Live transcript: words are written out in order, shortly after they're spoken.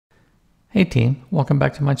Hey team, welcome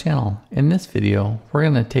back to my channel. In this video, we're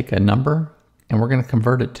going to take a number and we're going to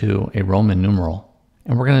convert it to a Roman numeral.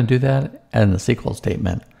 And we're going to do that in the SQL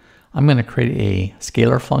statement. I'm going to create a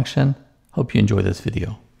scalar function. Hope you enjoy this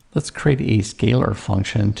video. Let's create a scalar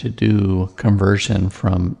function to do conversion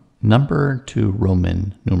from number to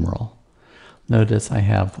Roman numeral. Notice I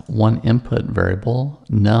have one input variable,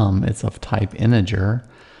 num, it's of type integer.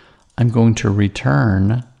 I'm going to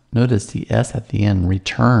return, notice the S at the end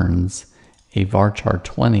returns a varchar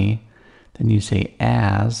 20, then you say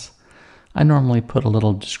as. I normally put a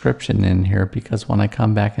little description in here because when I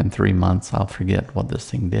come back in 3 months, I'll forget what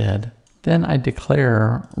this thing did. Then I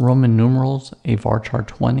declare Roman numerals a varchar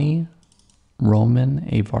 20, Roman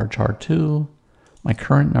a varchar 2. My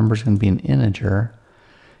current number is going to be an integer.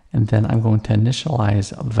 And then I'm going to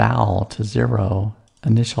initialize val to 0,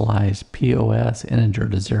 initialize POS integer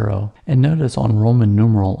to 0. And notice on Roman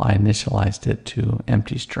numeral, I initialized it to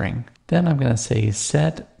empty string. Then I'm going to say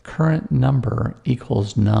set current number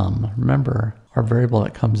equals num. Remember, our variable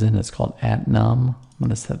that comes in is called @num. I'm going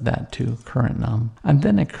to set that to current num. I'm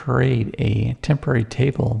then going to create a temporary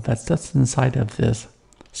table that's just inside of this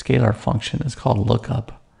scalar function. It's called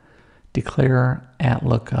lookup. Declare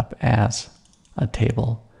 @lookup as a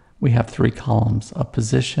table. We have 3 columns, a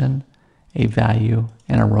position, a value,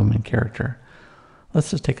 and a Roman character.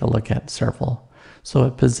 Let's just take a look at several. So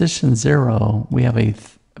at position 0, we have a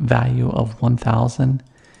value of 1000,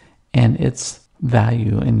 and its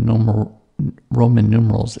value in Roman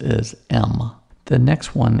numerals is M. The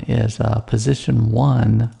next one is position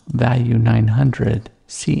 1, value 900,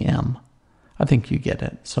 CM. I think you get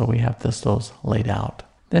it. So we have those laid out.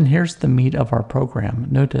 Then here's the meat of our program.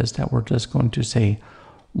 Notice that we're just going to say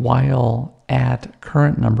while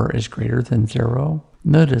 @current number is greater than 0.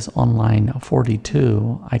 Notice on line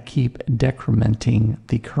 42, I keep decrementing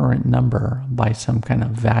the current number by some kind of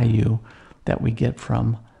value that we get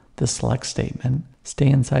from the select statement. Stay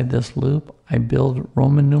inside this loop. I build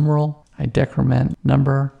Roman numeral, I decrement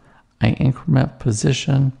number, I increment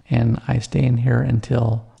position, and I stay in here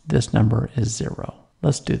until this number is 0.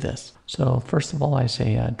 Let's do this. So first of all, I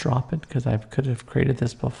say drop it because I could have created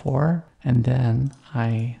this before, and then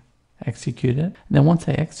I execute it. And then once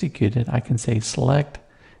I execute it, I can say select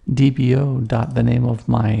dbo dot the name of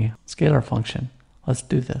my scalar function. Let's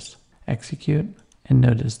do this. Execute, and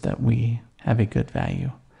notice that we have a good value.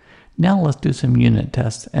 Now let's do some unit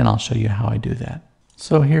tests, and I'll show you how I do that.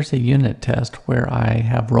 So here's a unit test where I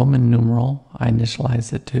have Roman numeral. I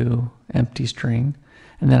initialize it to empty string,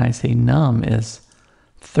 and then I say num is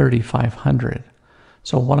 3500.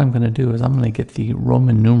 So what I'm going to do is I'm going to get the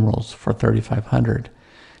Roman numerals for 3500.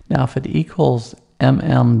 Now if it equals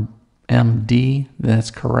MMMD, then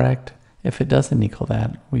it's correct. If it doesn't equal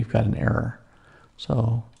that, we've got an error.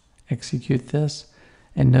 So execute this,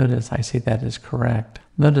 and notice I say that is correct.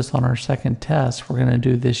 Notice on our second test, we're going to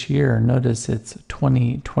do this year. Notice it's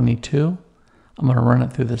 2022. I'm going to run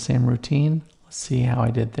it through the same routine. Let's see how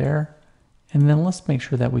I did there. And then let's make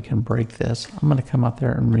sure that we can break this. I'm going to come out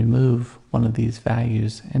there and remove one of these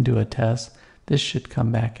values and do a test. This should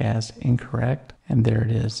come back as incorrect, and there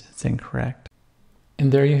it is, it's incorrect.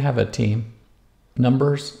 And there you have it, team.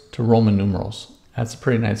 Numbers to Roman numerals. That's a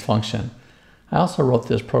pretty nice function. I also wrote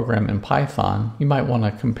this program in Python. You might want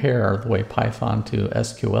to compare the way Python to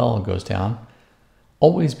SQL goes down.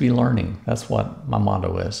 Always be learning. That's what my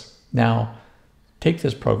motto is. Now, take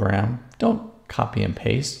this program, don't copy and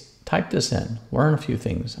paste. Type this in, learn a few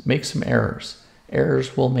things, make some errors.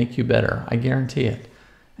 Errors will make you better, I guarantee it.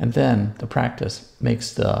 And then the practice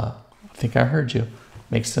makes I think I heard you,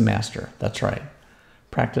 makes the master. That's right.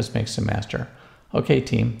 Practice makes the master. Okay,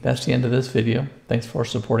 team, that's the end of this video. Thanks for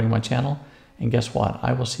supporting my channel. And guess what?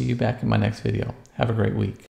 I will see you back in my next video. Have a great week.